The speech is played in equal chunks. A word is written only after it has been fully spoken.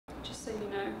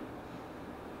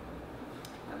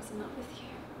was in love with you.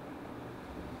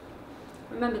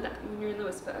 Remember that when you're in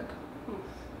Lewisburg.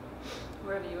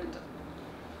 Wherever you end up.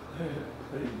 Claire,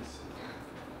 please.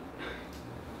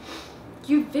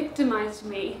 You victimized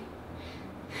me.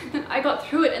 I got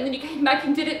through it and then you came back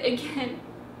and did it again.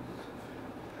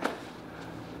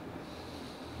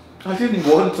 I didn't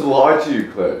want to lie to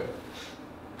you, Claire.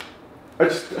 I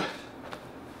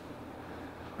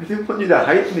didn't want you to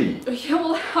hate me. Yeah,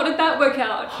 well, how did that work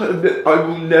out? I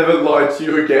will never lie to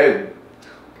you again.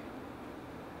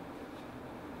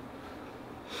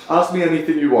 Ask me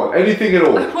anything you want, anything at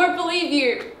all. I won't believe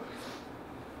you.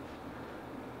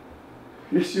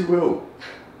 Yes, you will.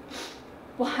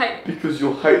 Why? Because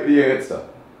you'll hate the answer.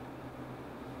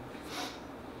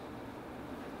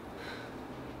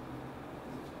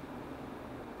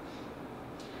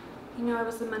 You know, I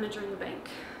was the manager in the bank.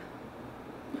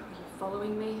 Were you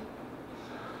following me?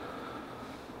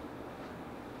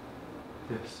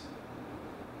 Yes.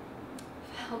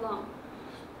 For how long?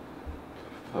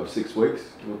 5, 6 weeks,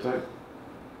 give or take.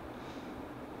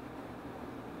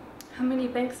 How many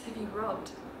banks have you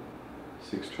robbed?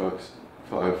 6 trucks,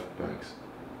 5 banks.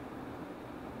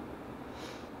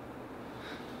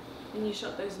 And you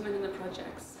shot those men in the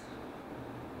projects.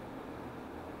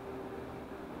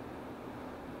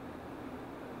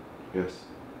 Yes.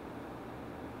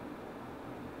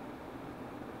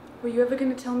 Were you ever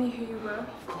going to tell me who you were?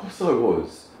 Of course I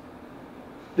was.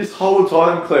 This whole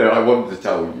time, Claire, I wanted to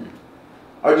tell you.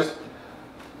 I didn't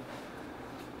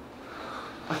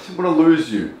want to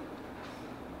lose you.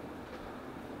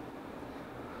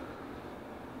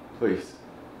 Please.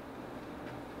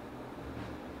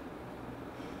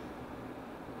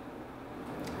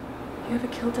 You ever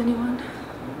killed anyone?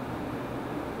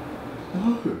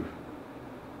 No.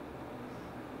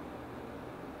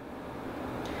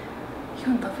 You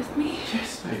in love with me?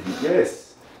 Yes, baby,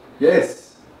 yes.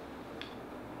 Yes.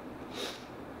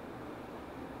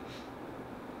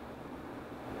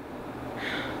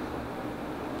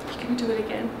 You gonna do it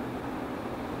again?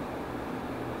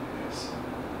 Yes.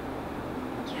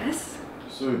 Yes?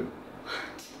 Soon.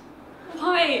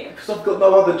 Why? Because I've got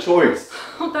no other choice.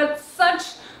 Oh, that's such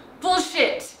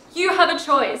bullshit. You have a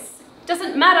choice.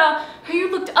 Doesn't matter who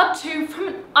you looked up to from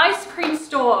an ice cream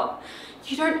store.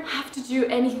 You don't have to do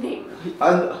anything.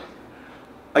 And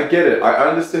I get it. I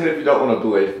understand if you don't want to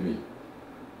believe me.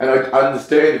 And I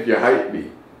understand if you hate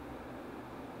me.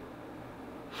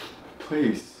 But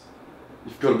please,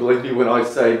 you've got to believe me when I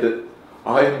say that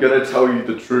I am going to tell you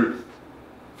the truth.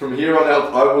 From here on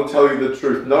out, I will tell you the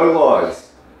truth. No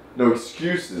lies. No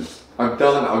excuses. I'm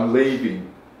done. I'm leaving.